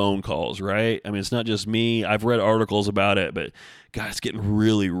spam-related phone calls, right? I mean, it's not just me. I've read articles about it, but God, it's getting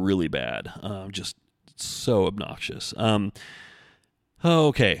really, really bad. Just so obnoxious.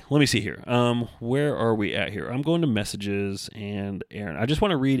 Okay, let me see here. Where are we at here? I'm going to messages and Aaron. I just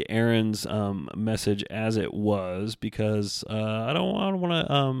want to read Aaron's message as it was because I don't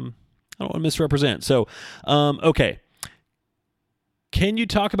want to misrepresent. So, okay. Can you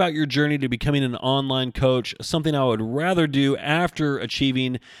talk about your journey to becoming an online coach? Something I would rather do after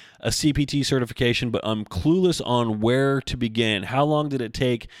achieving a CPT certification, but I'm clueless on where to begin. How long did it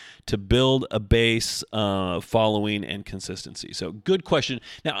take to build a base following and consistency? So good question.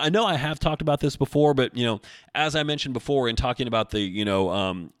 Now, I know I have talked about this before, but, as I mentioned before in talking about the,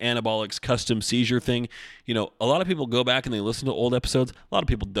 anabolics custom seizure thing, a lot of people go back and they listen to old episodes. A lot of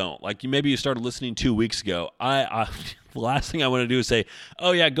people don't. Like maybe you started listening 2 weeks ago. The last thing I want to do is say,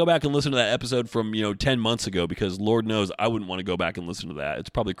 oh, yeah, go back and listen to that episode from, 10 months ago, because Lord knows I wouldn't want to go back and listen to that. It's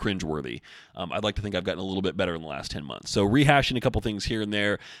probably cringeworthy. I'd like to think I've gotten a little bit better in the last 10 months. So rehashing a couple things here and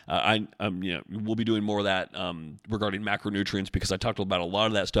there. We'll be doing more of that regarding macronutrients, because I talked about a lot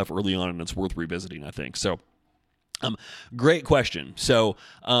of that stuff early on, and it's worth revisiting, I think. So great question. So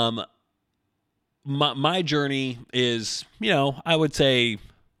my journey is, I would say,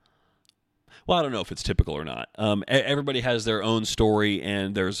 well, I don't know if it's typical or not. Everybody has their own story,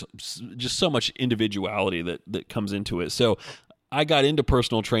 and there's just so much individuality that comes into it. So I got into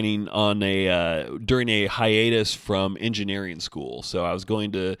personal training on during a hiatus from engineering school. So I was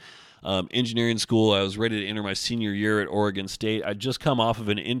going to engineering school. I was ready to enter my senior year at Oregon State. I'd just come off of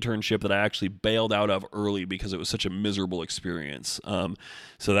an internship that I actually bailed out of early because it was such a miserable experience.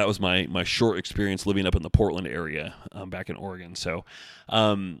 So that was my short experience living up in the Portland area back in Oregon. So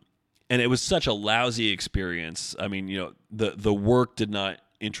and it was such a lousy experience. I mean, the work did not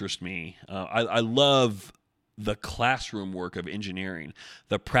interest me. I love the classroom work of engineering.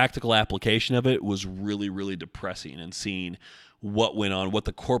 The practical application of it was really, really depressing, and seeing what went on, what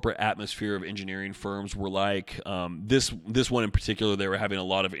the corporate atmosphere of engineering firms were like. This one in particular, they were having a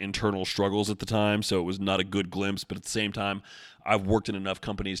lot of internal struggles at the time, so it was not a good glimpse. But at the same time, I've worked in enough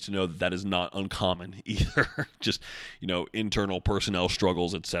companies to know that is not uncommon either. Just, internal personnel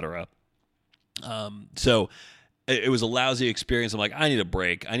struggles, etc. So it was a lousy experience. I'm like, I need a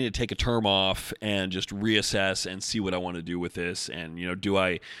break. I need to take a term off and just reassess and see what I want to do with this. And, do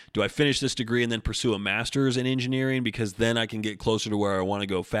I finish this degree and then pursue a master's in engineering, because then I can get closer to where I want to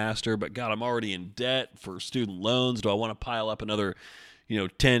go faster? But God, I'm already in debt for student loans. Do I want to pile up another,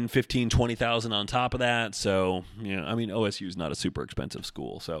 10, 15, 20,000 on top of that? So, OSU is not a super expensive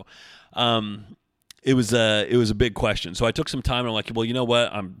school. So, it was a big question. So I took some time, and I'm like, well, you know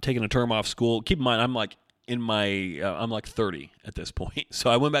what? I'm taking a term off school. Keep in mind, I'm like 30 at this point. So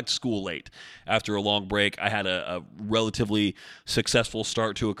I went back to school late after a long break. I had a relatively successful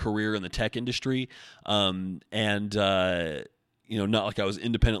start to a career in the tech industry. Not like I was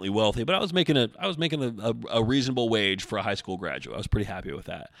independently wealthy, but I was making a reasonable wage for a high school graduate. I was pretty happy with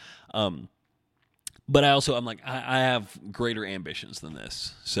that. But I'm like, I have greater ambitions than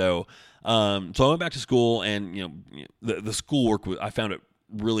this. So I went back to school, and the schoolwork, I found it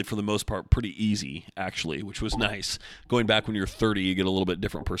really, for the most part, pretty easy, actually, which was nice. Going back when you're 30, you get a little bit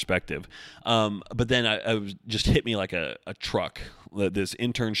different perspective. But then I was just hit me like a truck, this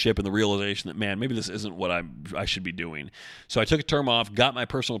internship, and the realization that, man, maybe this isn't what I should be doing. So I took a term off, got my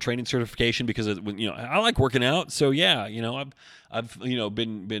personal training certification, because I like working out. So yeah, I've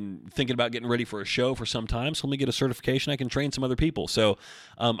been thinking about getting ready for a show for some time. So let me get a certification. I can train some other people. So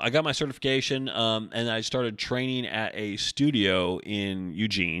I got my certification, and I started training at a studio in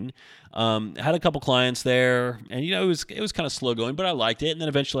Eugene. Had a couple clients there, and it was kind of slow going, but I liked it. And then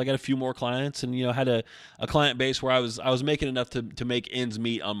eventually I got a few more clients, and had a client base where I was making enough to make ends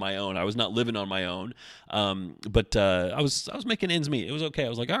meet on my own. I was not living on my own, but I was making ends meet. It was okay. I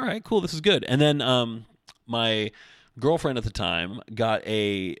was like, all right, cool, this is good. And then my girlfriend at the time got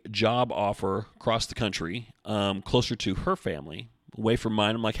a job offer across the country, closer to her family, away from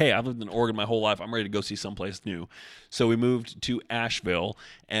mine. I'm like, hey, I've lived in Oregon my whole life. I'm ready to go see someplace new. So we moved to Asheville,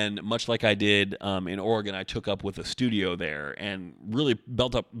 and much like I did in Oregon, I took up with a studio there and really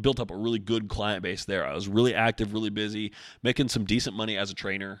built up a really good client base there. I was really active, really busy, making some decent money as a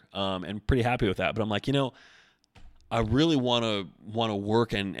trainer, and pretty happy with that. But I'm like, I really want to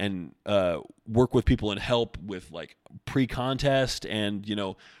work and work with people and help with like pre-contest and,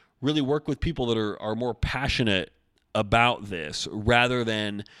 really work with people that are more passionate about this rather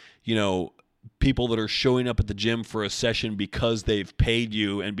than, people that are showing up at the gym for a session because they've paid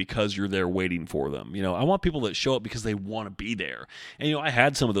you and because you're there waiting for them. I want people that show up because they want to be there. And, I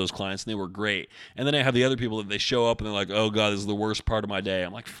had some of those clients and they were great. And then I have the other people that they show up and they're like, oh God, this is the worst part of my day.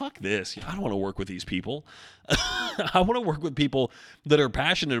 I'm like, fuck this. I don't want to work with these people. I want to work with people that are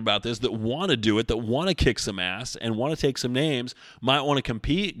passionate about this, that want to do it, that want to kick some ass and want to take some names, might want to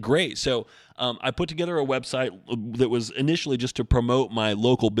compete. Great. So I put together a website that was initially just to promote my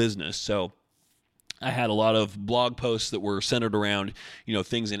local business. So I had a lot of blog posts that were centered around,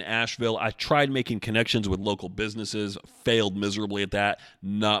 things in Asheville. I tried making connections with local businesses, failed miserably at that.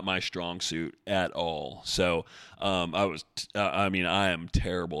 Not my strong suit at all. So I am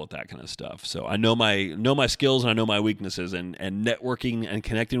terrible at that kind of stuff. So I know my skills and I know my weaknesses, and networking and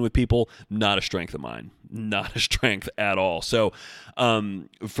connecting with people, not a strength of mine. Not a strength at all. So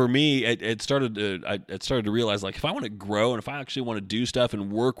for me, I started to realize, like, if I want to grow and if I actually want to do stuff and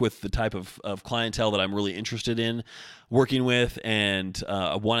work with the type of clientele that I'm really interested in working with, and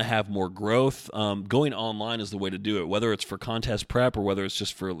I want to have more growth, going online is the way to do it, whether it's for contest prep or whether it's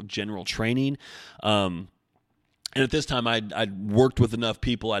just for general training. And at this time, I'd worked with enough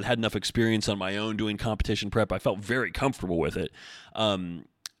people. I'd had enough experience on my own doing competition prep. I felt very comfortable with it.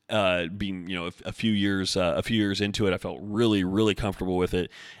 Being a few years into it, I felt really, really comfortable with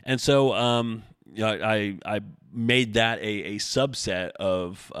it, and so I made that a subset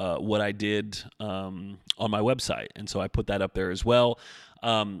of what I did on my website, and so I put that up there as well.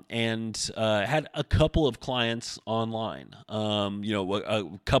 And had a couple of clients online, a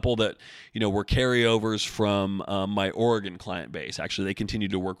couple that, were carryovers from my Oregon client base. Actually, they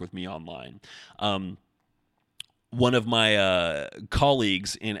continued to work with me online. One of my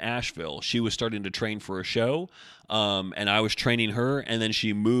colleagues in Asheville, she was starting to train for a show, and I was training her, and then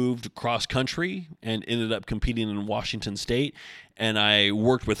she moved cross country and ended up competing in Washington State, and I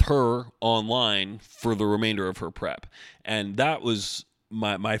worked with her online for the remainder of her prep. And that was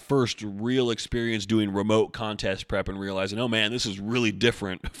my first real experience doing remote contest prep and realizing, oh man, this is really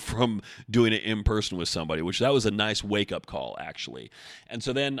different from doing it in person with somebody, which that was a nice wake up call, actually. And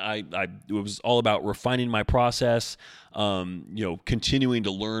so then it was all about refining my process, continuing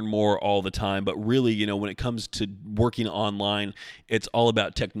to learn more all the time. But really, when it comes to working online, it's all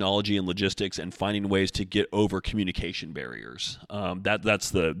about technology and logistics and finding ways to get over communication barriers. That's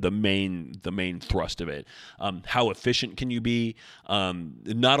the main thrust of it. How efficient can you be?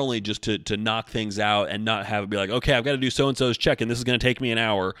 Not only just to knock things out and not have it be like, okay, I've got to do so-and-so's check and this is going to take me an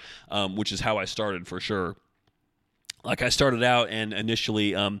hour, which is how I started for sure. Like I started out, and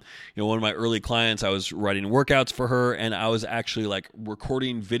initially, one of my early clients, I was writing workouts for her, and I was actually like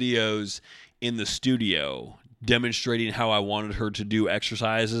recording videos in the studio demonstrating how I wanted her to do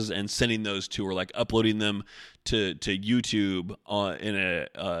exercises and sending those to her, like uploading them to YouTube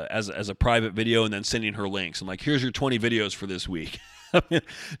as a private video, and then sending her links. I'm like, here's your 20 videos for this week.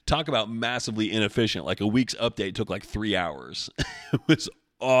 Talk about massively inefficient. Like a week's update took like 3 hours. It was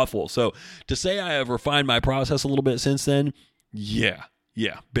awful. So to say I have refined my process a little bit since then, yeah,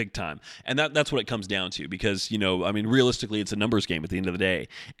 big time. And that's what it comes down to, because, realistically, it's a numbers game at the end of the day.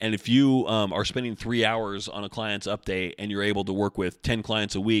 And if you are spending 3 hours on a client's update and you're able to work with 10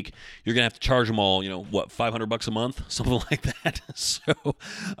 clients a week, you're going to have to charge them all, $500 a month, something like that. So,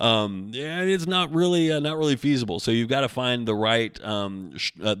 it's not really feasible. So you've got to find the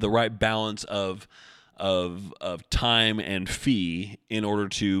right balance of time and fee in order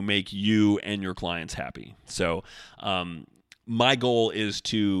to make you and your clients happy. So, my goal is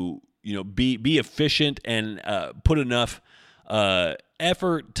to, be efficient and put enough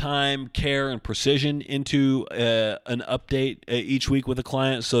effort, time, care, and precision into an update each week with a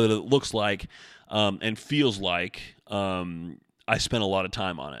client, so that it looks like and feels like I spent a lot of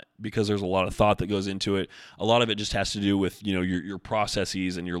time on it, because there's a lot of thought that goes into it. A lot of it just has to do with your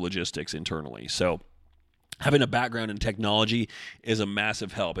processes and your logistics internally. So having a background in technology is a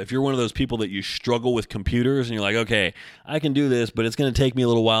massive help. If you're one of those people that you struggle with computers and you're like, okay, I can do this, but it's going to take me a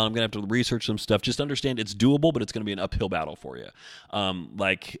little while, I'm going to have to research some stuff, just understand it's doable, but it's going to be an uphill battle for you.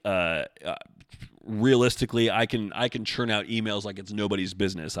 Realistically, I can churn out emails like it's nobody's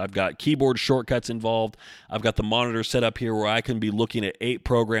business. I've got keyboard shortcuts involved. I've got the monitor set up here where I can be looking at 8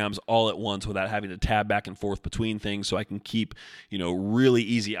 programs all at once without having to tab back and forth between things, so I can keep, really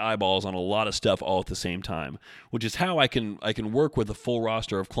easy eyeballs on a lot of stuff all at the same time, which is how I can work with a full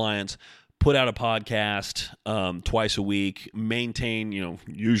roster of clients, put out a podcast twice a week, maintain,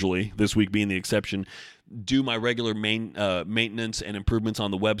 usually this week being the exception, do my regular maintenance and improvements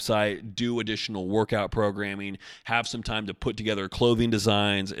on the website, do additional workout programming, have some time to put together clothing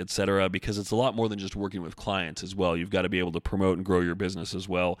designs, etc., because it's a lot more than just working with clients as well. You've got to be able to promote and grow your business as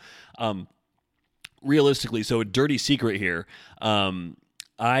well. Realistically, so a dirty secret here. One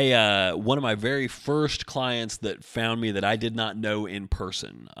of my very first clients that found me that I did not know in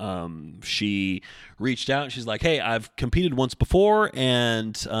person, she reached out and she's like, hey, I've competed once before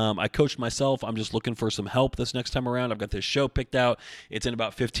and I coached myself. I'm just looking for some help this next time around. I've got this show picked out. It's in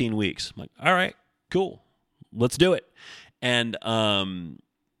about 15 weeks. I'm like, all right, cool. Let's do it. And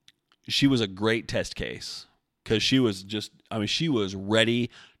she was a great test case because she was ready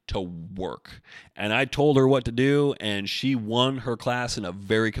to work. And I told her what to do, and she won her class in a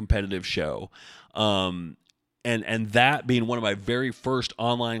very competitive show. And that being one of my very first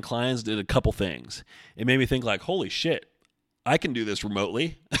online clients did a couple things. It made me think like, holy shit, I can do this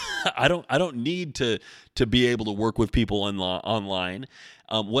remotely. I don't need to be able to work with people online.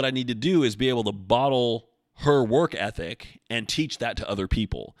 What I need to do is be able to bottle her work ethic and teach that to other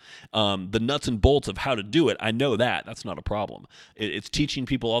people. The nuts and bolts of how to do it, I know that. That's not a problem. It's teaching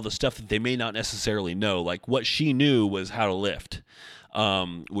people all the stuff that they may not necessarily know. Like what she knew was how to lift,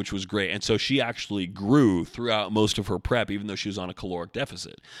 which was great. And so she actually grew throughout most of her prep, even though she was on a caloric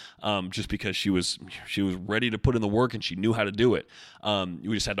deficit, just because she was ready to put in the work and she knew how to do it.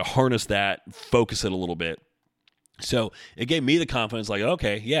 We just had to harness that, focus it a little bit. So it gave me the confidence like,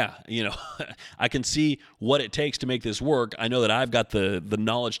 okay, yeah, I can see what it takes to make this work. I know that I've got the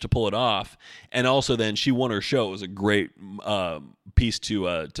knowledge to pull it off. And also then she won her show. It was a great piece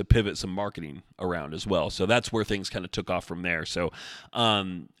to pivot some marketing around as well. So that's where things kind of took off from there. So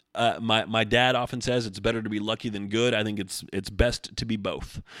my dad often says it's better to be lucky than good. I think it's best to be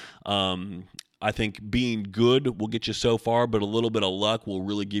both. I think being good will get you so far, but a little bit of luck will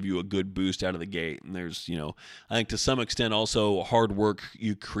really give you a good boost out of the gate. And there's, I think to some extent also hard work,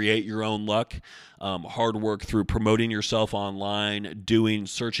 you create your own luck. Hard work through promoting yourself online, doing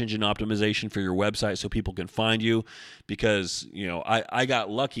search engine optimization for your website so people can find you. Because, I got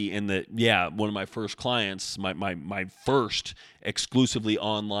lucky in that, one of my first clients, my first exclusively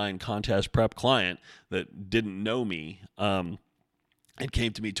online contest prep client that didn't know me, it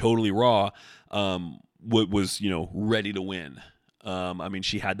came to me totally raw, was, ready to win.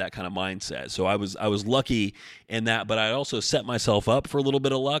 She had that kind of mindset. So I was lucky in that, but I also set myself up for a little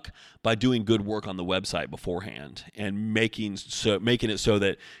bit of luck by doing good work on the website beforehand and making it so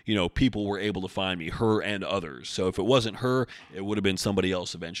that, people were able to find me, her and others. So if it wasn't her, it would have been somebody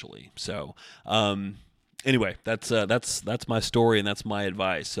else eventually. So, anyway, that's my story and that's my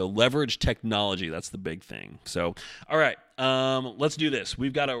advice. So leverage technology. That's the big thing. So, all right, let's do this.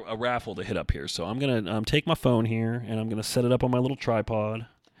 We've got a raffle to hit up here. So I'm going to take my phone here and I'm going to set it up on my little tripod.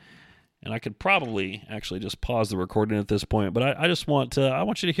 And I could probably actually just pause the recording at this point, but I just want I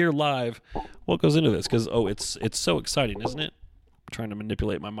want you to hear live what goes into this because, it's so exciting, isn't it? I'm trying to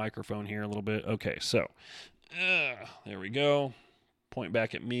manipulate my microphone here a little bit. Okay, so there we go. Point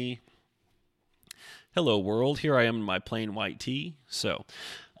back at me. Hello, world. Here I am in my plain white tee. So,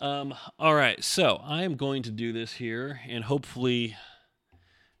 all right. So I am going to do this here and hopefully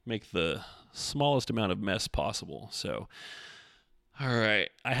make the smallest amount of mess possible. So, all right.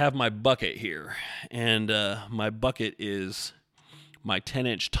 I have my bucket here, and my bucket is my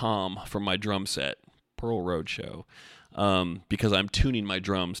 10-inch tom from my drum set, Pearl Roadshow. Because I'm tuning my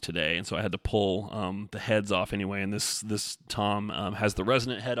drums today, and so I had to pull the heads off anyway, and this tom has the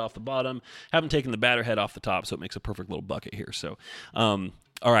resonant head off the bottom. Haven't taken the batter head off the top, so it makes a perfect little bucket here. So,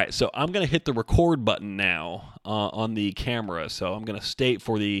 all right, so I'm going to hit the record button now on the camera, so I'm going to state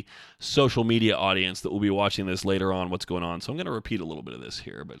for the social media audience that will be watching this later on what's going on. So I'm going to repeat a little bit of this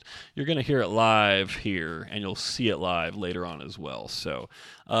here, but you're going to hear it live here, and you'll see it live later on as well. So,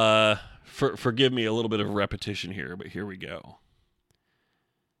 forgive me a little bit of repetition here, but here we go.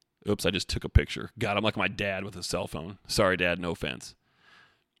 Oops, I just took a picture. God, I'm like my dad with a cell phone. Sorry, Dad, no offense.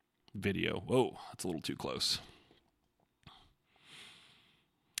 Video. Whoa, that's a little too close.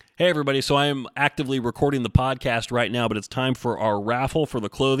 Hey, everybody. So I am actively recording the podcast right now, but it's time for our raffle for the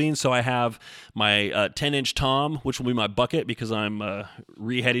clothing. So I have my 10-inch tom, which will be my bucket because I'm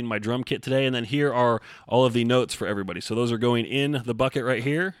reheading my drum kit today. And then here are all of the notes for everybody. So those are going in the bucket right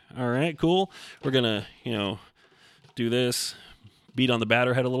here. All right, cool. We're going to, do this, beat on the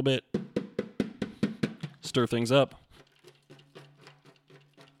batter head a little bit, stir things up.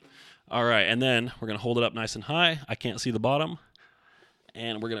 All right, and then we're going to hold it up nice and high. I can't see the bottom.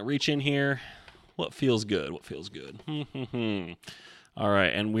 And we're going to reach in here. What feels good? What feels good? All right,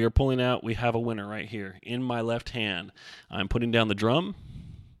 and we are pulling out. We have a winner right here in my left hand. I'm putting down the drum.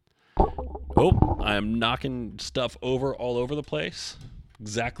 Whoa, I am knocking stuff over all over the place.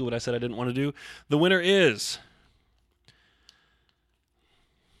 Exactly what I said I didn't want to do. The winner is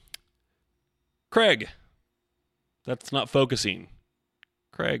Craig. That's not focusing.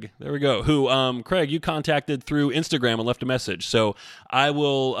 Craig, there we go. Who, Craig, you contacted through Instagram and left a message. So I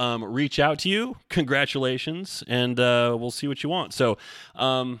will reach out to you. Congratulations, and we'll see what you want. So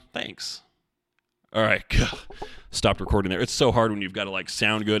thanks. All right. Stopped recording there. It's so hard when you've got to like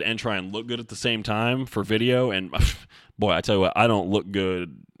sound good and try and look good at the same time for video. And boy, I tell you what, I don't look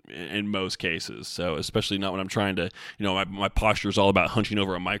good in most cases. So especially not when I'm trying to, my posture is all about hunching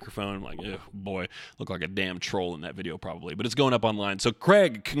over a microphone. I'm like, boy, look like a damn troll in that video probably. But it's going up online. So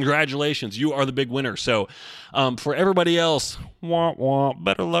Craig, congratulations. You are the big winner. So for everybody else,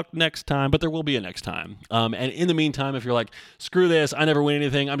 better luck next time. But there will be a next time. And in the meantime, if you're like, screw this, I never win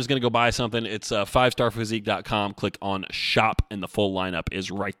anything, I'm just going to go buy something. It's 5starphysique.com. Click on shop and the full lineup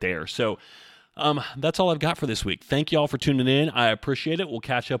is right there. So that's all I've got for this week. Thank you all for tuning in. I appreciate it. We'll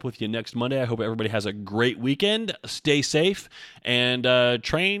catch up with you next Monday. I hope everybody has a great weekend. Stay safe and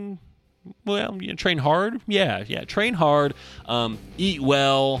train. Well, train hard. Yeah, train hard. Eat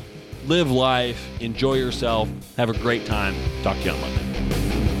well. Live life. Enjoy yourself. Have a great time. Talk to you on Monday.